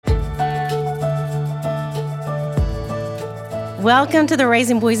Welcome to the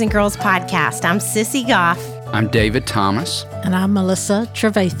Raising Boys and Girls podcast. I'm Sissy Goff. I'm David Thomas. And I'm Melissa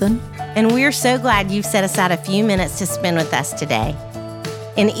Trevathan. And we're so glad you've set aside a few minutes to spend with us today.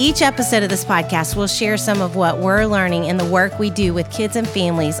 In each episode of this podcast, we'll share some of what we're learning in the work we do with kids and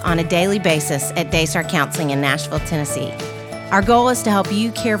families on a daily basis at Daystar Counseling in Nashville, Tennessee. Our goal is to help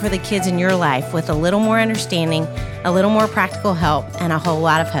you care for the kids in your life with a little more understanding, a little more practical help, and a whole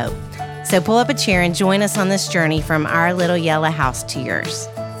lot of hope. So pull up a chair and join us on this journey from our little yellow house to yours.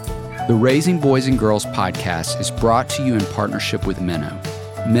 The Raising Boys and Girls podcast is brought to you in partnership with Minnow.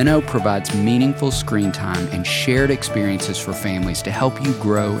 Minnow provides meaningful screen time and shared experiences for families to help you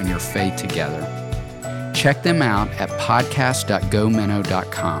grow in your faith together. Check them out at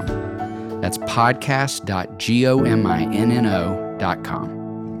podcast.gominnow.com. That's podcast.gominno.com.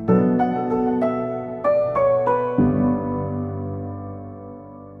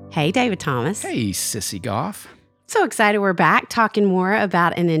 Hey, David Thomas. Hey, Sissy Goff. So excited we're back talking more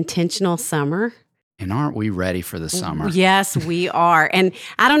about an intentional summer. And aren't we ready for the summer? Yes, we are. And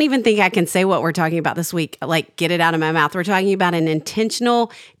I don't even think I can say what we're talking about this week, like get it out of my mouth. We're talking about an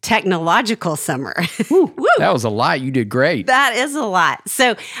intentional technological summer. Woo. That was a lot. You did great. That is a lot.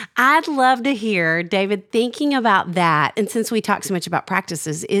 So I'd love to hear, David, thinking about that. And since we talk so much about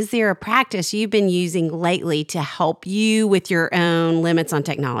practices, is there a practice you've been using lately to help you with your own limits on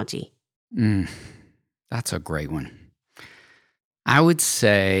technology? That's a great one. I would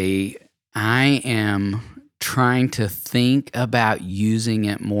say I am trying to think about using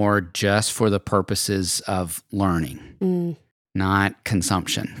it more just for the purposes of learning, not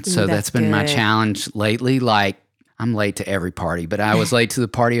consumption. So that's been my challenge lately. Like, I'm late to every party, but I was late to the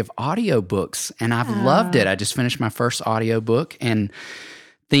party of audiobooks, and I've loved it. I just finished my first audiobook and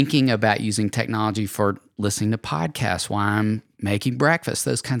thinking about using technology for listening to podcasts while I'm making breakfast,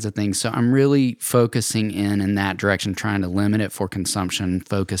 those kinds of things. So I'm really focusing in that direction, trying to limit it for consumption,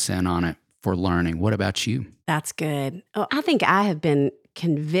 focus in on it for learning. What about you? That's good. Oh, I think I have been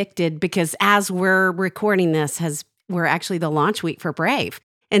convicted because as we're recording this, we're actually the launch week for Brave.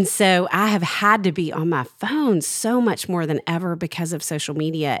 And so I have had to be on my phone so much more than ever because of social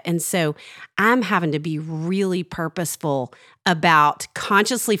media. And so I'm having to be really purposeful about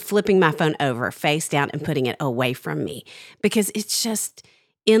consciously flipping my phone over face down and putting it away from me, because it's just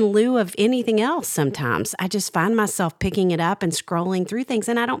in lieu of anything else. Sometimes I just find myself picking it up and scrolling through things,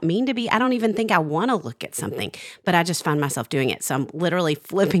 and I don't mean to be. I don't even think I want to look at something, but I just find myself doing it. So I'm literally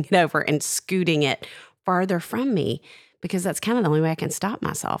flipping it over and scooting it farther from me, because that's kind of the only way I can stop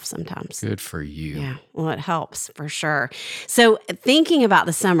myself sometimes. Good for you. Yeah, well, it helps for sure. So thinking about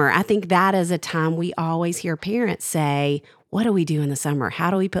the summer, I think that is a time we always hear parents say, what do we do in the summer?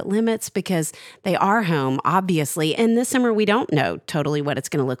 How do we put limits? Because they are home, obviously. And this summer, we don't know totally what it's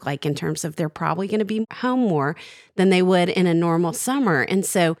going to look like in terms of they're probably going to be home more than they would in a normal summer. And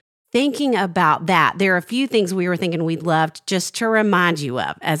so thinking about that, there are a few things we were thinking we'd love just to remind you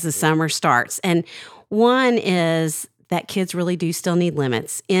of as the summer starts. And one is that kids really do still need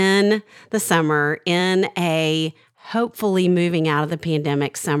limits in the summer, in a hopefully moving out of the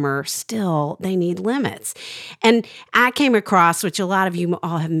pandemic summer. Still, they need limits. And I came across, which a lot of you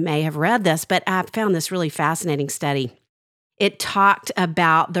all may have read this, but I found this really fascinating study. It talked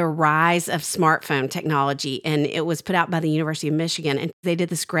about the rise of smartphone technology, and it was put out by the University of Michigan. And they did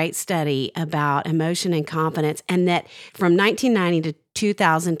this great study about emotion and confidence, and that from 1990 to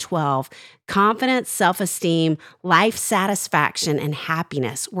 2012, confidence, self-esteem, life satisfaction, and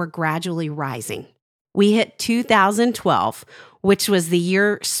happiness were gradually rising. We hit 2012, which was the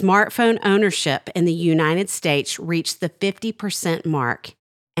year smartphone ownership in the United States reached the 50% mark,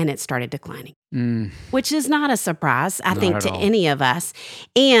 and it started declining. Which is not a surprise, I think, to any of us.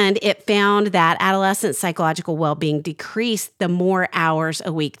 And it found that adolescent psychological well-being decreased the more hours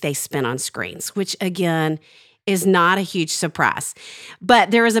a week they spent on screens, which again is not a huge surprise.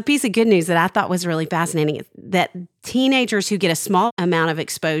 But there was a piece of good news that I thought was really fascinating, that teenagers who get a small amount of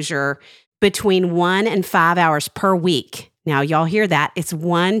exposure between 1 and 5 hours per week, now y'all hear that, it's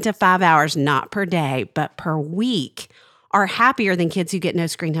 1 to 5 hours, not per day, but per week, are happier than kids who get no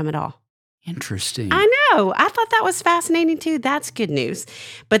screen time at all. Interesting. I know. I thought that was fascinating too. That's good news.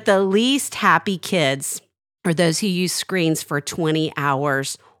 But the least happy kids are those who use screens for 20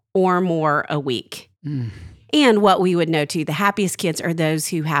 hours or more a week. And what we would know too, the happiest kids are those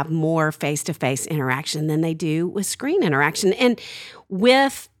who have more face-to-face interaction than they do with screen interaction. And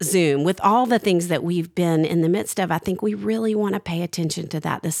with Zoom, with all the things that we've been in the midst of, I think we really want to pay attention to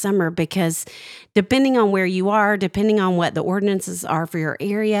that this summer, because depending on where you are, depending on what the ordinances are for your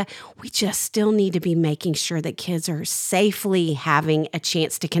area, we just still need to be making sure that kids are safely having a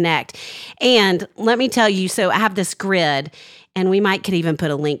chance to connect. And let me tell you, so I have this grid, and we could even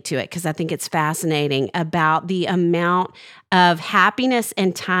put a link to it because I think it's fascinating about the amount of happiness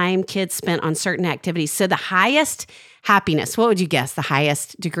and time kids spent on certain activities. So the highest happiness, what would you guess the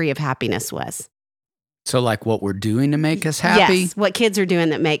highest degree of happiness was? So like what we're doing to make us happy? Yes, what kids are doing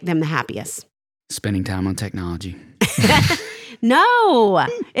that make them the happiest. Spending time on technology. No,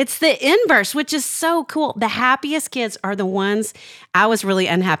 it's the inverse, which is so cool. The happiest kids are the ones, I was really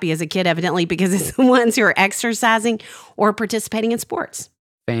unhappy as a kid, evidently, because it's the ones who are exercising or participating in sports.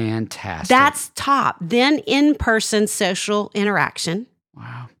 Fantastic. That's top. Then in-person social interaction.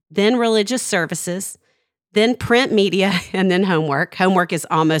 Wow. Then religious services. Then print media, and then homework. Homework is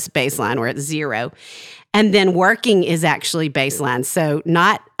almost baseline. We're at 0. And then working is actually baseline. So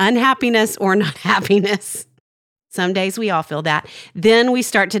not unhappiness or not happiness. Some days we all feel that. Then we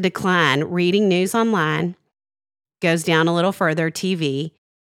start to decline. Reading news online goes down a little further, TV.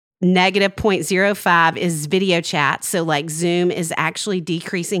 Negative 0.05 is video chat. So like Zoom is actually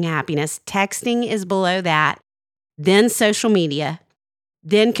decreasing happiness. Texting is below that. Then social media.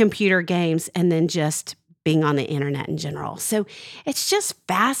 Then computer games. And then just being on the internet in general. So it's just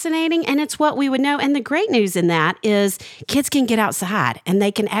fascinating, and it's what we would know. And the great news in that is kids can get outside and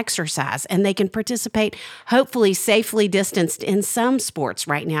they can exercise and they can participate, hopefully safely distanced, in some sports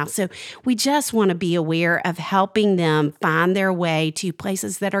right now. So we just want to be aware of helping them find their way to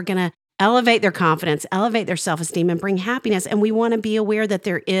places that are going to elevate their confidence, elevate their self-esteem, and bring happiness. And we want to be aware that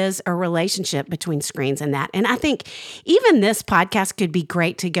there is a relationship between screens and that. And I think even this podcast could be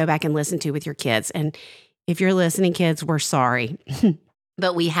great to go back and listen to with your kids. And if you're listening, kids, we're sorry.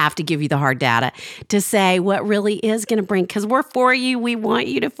 But we have to give you the hard data to say what really is going to bring, because we're for you. We want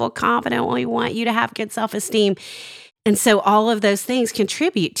you to feel confident. We want you to have good self-esteem. And so all of those things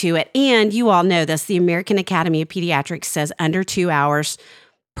contribute to it. And you all know this, the American Academy of Pediatrics says under 2 hours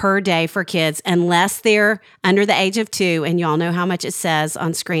per day for kids, unless they're under the age of 2. And you all know how much it says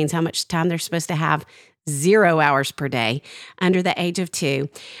on screens, how much time they're supposed to have, 0 hours per day under the age of 2.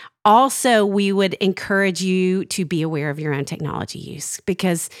 Also, we would encourage you to be aware of your own technology use,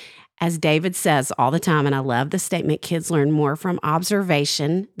 because as David says all the time, and I love the statement, kids learn more from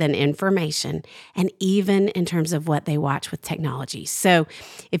observation than information, and even in terms of what they watch with technology. So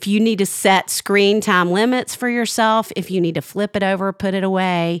if you need to set screen time limits for yourself, if you need to flip it over, put it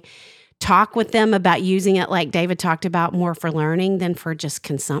away, talk with them about using it, like David talked about, more for learning than for just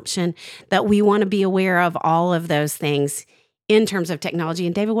consumption, that we want to be aware of all of those things in terms of technology.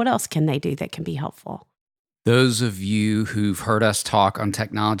 And David, what else can they do that can be helpful? Those of you who've heard us talk on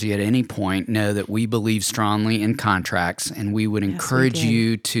technology at any point know that we believe strongly in contracts, and we would encourage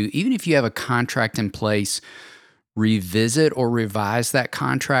you to, even if you have a contract in place, revisit or revise that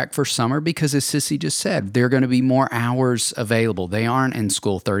contract for summer, because as Sissy just said, there are going to be more hours available. They aren't in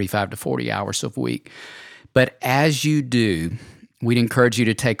school 35 to 40 hours a week. But as you do, we'd encourage you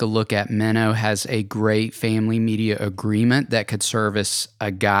to take a look at Minnow has a great family media agreement that could serve as a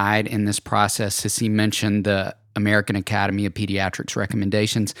guide in this process. Sissy mentioned the American Academy of Pediatrics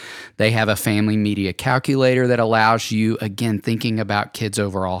recommendations. They have a family media calculator that allows you, again, thinking about kids'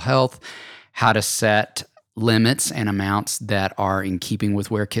 overall health, how to set limits and amounts that are in keeping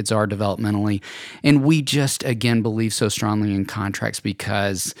with where kids are developmentally. And we just, again, believe so strongly in contracts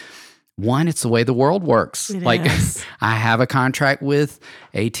because, one, it's the way the world works. I have a contract with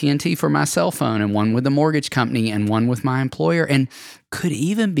AT&T for my cell phone, and one with the mortgage company, and one with my employer. And could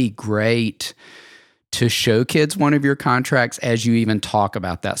even be great to show kids one of your contracts as you even talk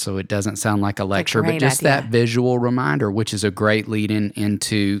about that, so it doesn't sound like a lecture, but just that visual reminder, which is a great lead-in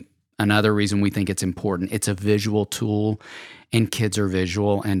into another reason we think it's important. It's a visual tool, and kids are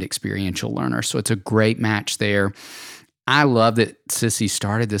visual and experiential learners. So it's a great match there. I love that Sissy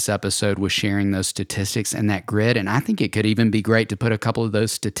started this episode with sharing those statistics and that grid, and I think it could even be great to put a couple of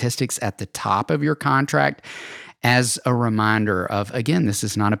those statistics at the top of your contract as a reminder of, again, this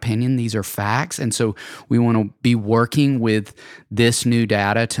is not opinion, these are facts, and so we want to be working with this new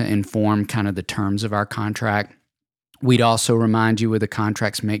data to inform kind of the terms of our contract. We'd also remind you with the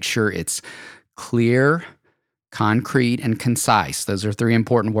contracts, make sure it's clear, concrete, and concise. Those are 3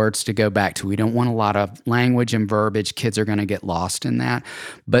 important words to go back to. We don't want a lot of language and verbiage. Kids are going to get lost in that.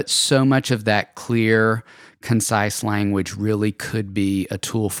 But so much of that clear, concise language really could be a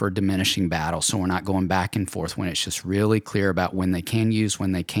tool for diminishing battle. So we're not going back and forth when it's just really clear about when they can use,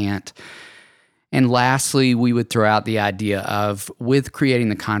 when they can't. And lastly, we would throw out the idea of, with creating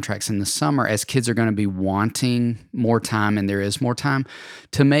the contracts in the summer, as kids are going to be wanting more time and there is more time,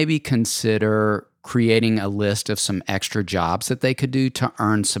 to maybe consider creating a list of some extra jobs that they could do to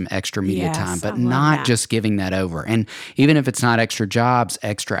earn some extra media time, but not just giving that over. And even if it's not extra jobs,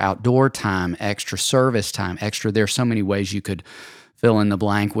 extra outdoor time, extra service time, there's so many ways you could fill in the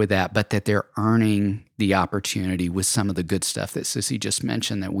blank with that, but that they're earning the opportunity with some of the good stuff that Sissy just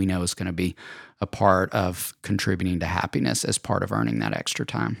mentioned that we know is going to be a part of contributing to happiness as part of earning that extra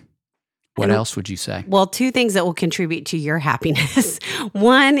time. What else would you say? Well, two things that will contribute to your happiness.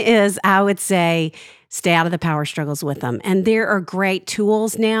 One is, I would say, stay out of the power struggles with them. And there are great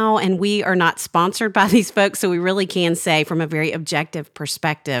tools now, and we are not sponsored by these folks, so we really can say from a very objective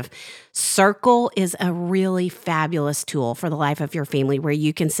perspective, Circle is a really fabulous tool for the life of your family where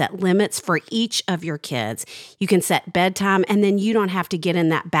you can set limits for each of your kids. You can set bedtime, and then you don't have to get in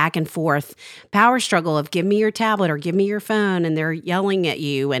that back and forth power struggle of give me your tablet or give me your phone, and they're yelling at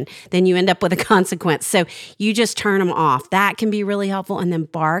you, and then you end up with a consequence. So you just turn them off. That can be really helpful. And then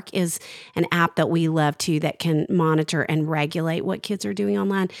Bark is an app that we love too that can monitor and regulate what kids are doing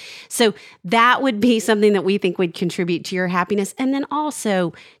online. So that would be something that we think would contribute to your happiness. And then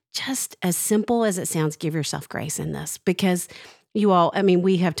also, just as simple as it sounds, give yourself grace in this, because you all,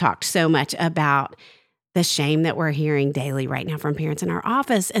 we have talked so much about the shame that we're hearing daily right now from parents in our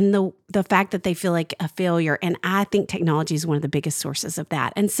office and the fact that they feel like a failure. And I think technology is one of the biggest sources of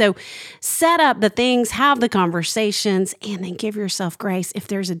that. And so set up the things, have the conversations, and then give yourself grace if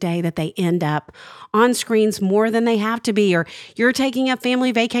there's a day that they end up on screens more than they have to be, or you're taking a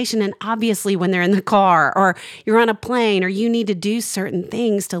family vacation and obviously when they're in the car or you're on a plane or you need to do certain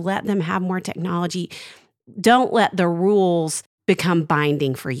things to let them have more technology. Don't let the rules become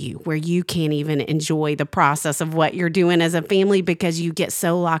binding for you, where you can't even enjoy the process of what you're doing as a family because you get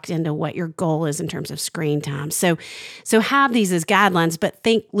so locked into what your goal is in terms of screen time. So have these as guidelines, but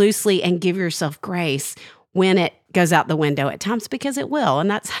think loosely and give yourself grace when it goes out the window at times, because it will. And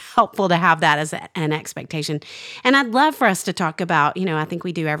that's helpful to have that as an expectation. And I'd love for us to talk about, I think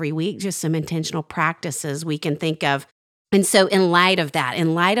we do every week, just some intentional practices we can think of. And so in light of that,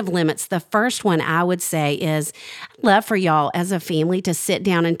 in light of limits, the first one I would say is I'd love for y'all as a family to sit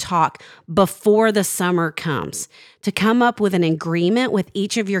down and talk before the summer comes, to come up with an agreement with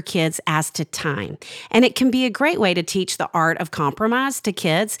each of your kids as to time. And it can be a great way to teach the art of compromise to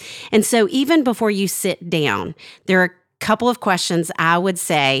kids. And so even before you sit down, there are a couple of questions I would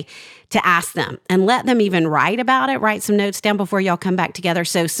say to ask them, and let them even write some notes down before y'all come back together.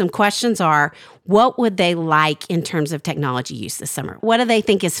 So some questions are, what would they like in terms of technology use this summer? What do they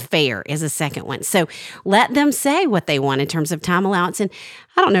think is fair is a second one. So let them say what they want in terms of time allowance. And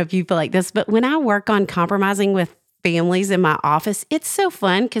I don't know if you feel like this, but when I work on compromising with families in my office, it's so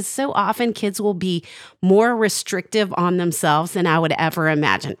fun because so often kids will be more restrictive on themselves than I would ever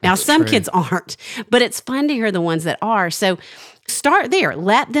imagine. Now, some kids aren't, but it's fun to hear the ones that are. So start there.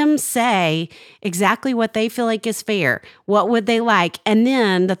 Let them say exactly what they feel like is fair. What would they like? And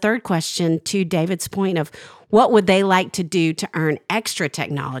then the third question, to David's point of what would they like to do to earn extra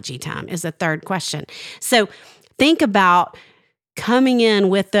technology time, is the third question. So think about coming in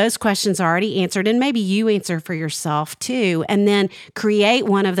with those questions already answered, and maybe you answer for yourself too, and then create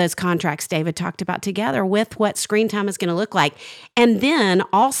one of those contracts David talked about together with what screen time is going to look like. And then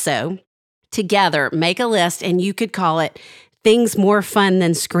also together make a list, and you could call it things more fun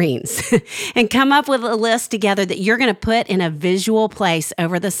than screens, and come up with a list together that you're going to put in a visual place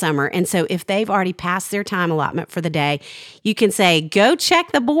over the summer. And so if they've already passed their time allotment for the day, you can say, go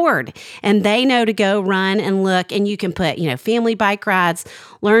check the board, and they know to go run and look. And you can put, family bike rides,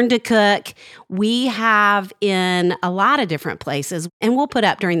 learn to cook. We have in a lot of different places, and we'll put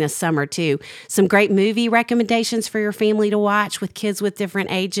up during this summer too, some great movie recommendations for your family to watch with kids with different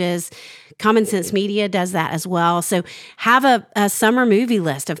ages. Common Sense Media does that as well. So have a summer movie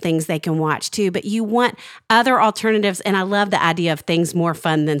list of things they can watch too, but you want other alternatives. And I love the idea of things more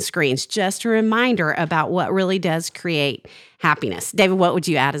fun than screens. Just a reminder about what really does create happiness. David, what would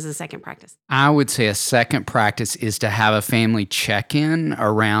you add as a second practice? I would say a second practice is to have a family check-in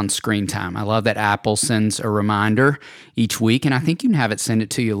around screen time. I love that Apple sends a reminder each week, and I think you can have it send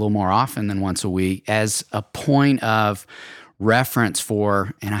it to you a little more often than once a week as a point of reference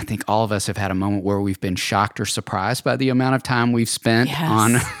for, and I think all of us have had a moment where we've been shocked or surprised by the amount of time we've spent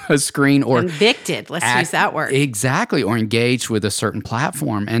on a screen, or convicted. Let's use that word. Exactly, or engaged with a certain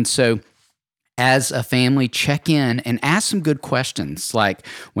platform. And so as a family, check in and ask some good questions, like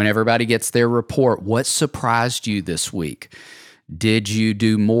when everybody gets their report, what surprised you this week? Did you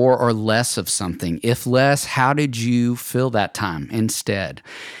do more or less of something? If less, how did you fill that time instead?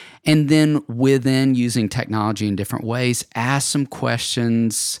 And then within using technology in different ways, ask some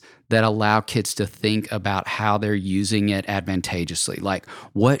questions that allow kids to think about how they're using it advantageously. Like,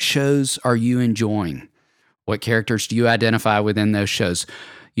 what shows are you enjoying? What characters do you identify within those shows?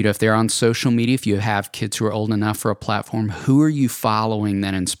 If they're on social media, if you have kids who are old enough for a platform, who are you following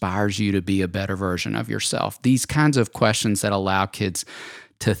that inspires you to be a better version of yourself? These kinds of questions that allow kids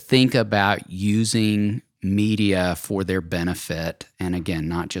to think about using media for their benefit, and again,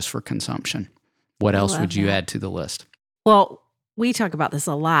 not just for consumption. What else would you add to the list? Well, we talk about this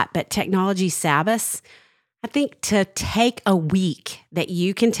a lot, but technology Sabbaths, I think to take a week that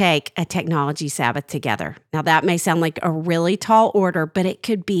you can take a technology Sabbath together. Now, that may sound like a really tall order, but it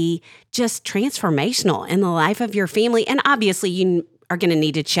could be just transformational in the life of your family. And obviously, you are going to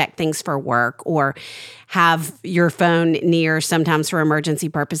need to check things for work or have your phone near sometimes for emergency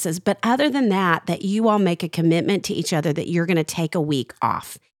purposes. But other than that you all make a commitment to each other that you're going to take a week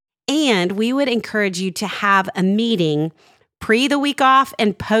off. And we would encourage you to have a meeting pre the week off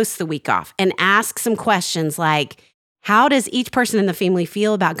and post the week off and ask some questions like, how does each person in the family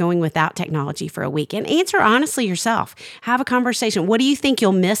feel about going without technology for a week? And answer honestly yourself. Have a conversation. What do you think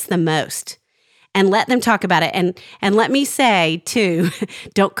you'll miss the most? And let them talk about it. And let me say, too,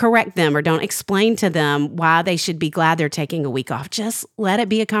 don't correct them or don't explain to them why they should be glad they're taking a week off. Just let it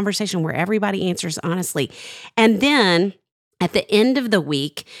be a conversation where everybody answers honestly. And then at the end of the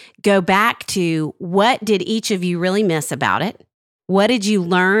week, go back to what did each of you really miss about it? What did you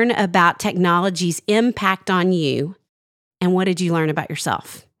learn about technology's impact on you? And what did you learn about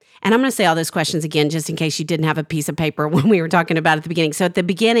yourself? And I'm going to say all those questions again, just in case you didn't have a piece of paper when we were talking about it at the beginning. So at the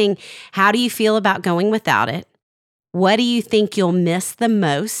beginning, how do you feel about going without it? What do you think you'll miss the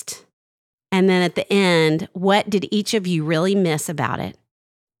most? And then at the end, what did each of you really miss about it?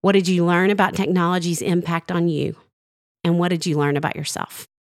 What did you learn about technology's impact on you? And what did you learn about yourself?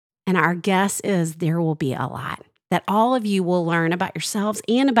 And our guess is there will be a lot that all of you will learn about yourselves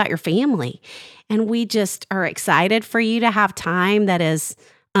and about your family. And we just are excited for you to have time that is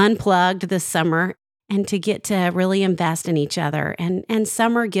unplugged this summer and to get to really invest in each other. And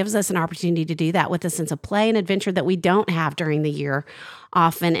summer gives us an opportunity to do that with a sense of play and adventure that we don't have during the year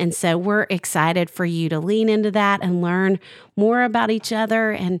often. And so we're excited for you to lean into that and learn more about each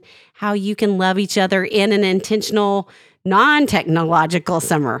other and how you can love each other in an intentional, non-technological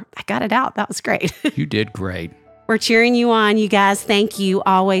summer. I got it out. That was great. You did great. We're cheering you on, you guys. Thank you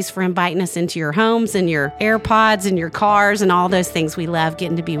always for inviting us into your homes and your AirPods and your cars and all those things. We love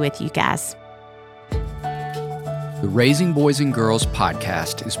getting to be with you guys. The Raising Boys and Girls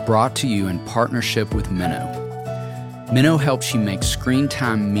podcast is brought to you in partnership with Minnow. Minnow helps you make screen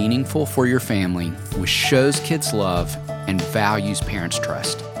time meaningful for your family with shows kids love and values parents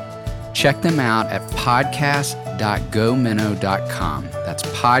trust. Check them out at podcast.gominnow.com. That's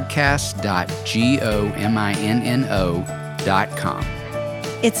podcast.gominno.com.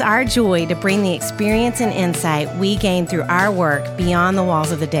 It's our joy to bring the experience and insight we gain through our work beyond the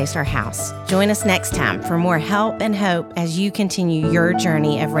walls of the Daystar House. Join us next time for more help and hope as you continue your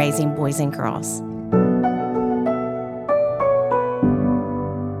journey of raising boys and girls.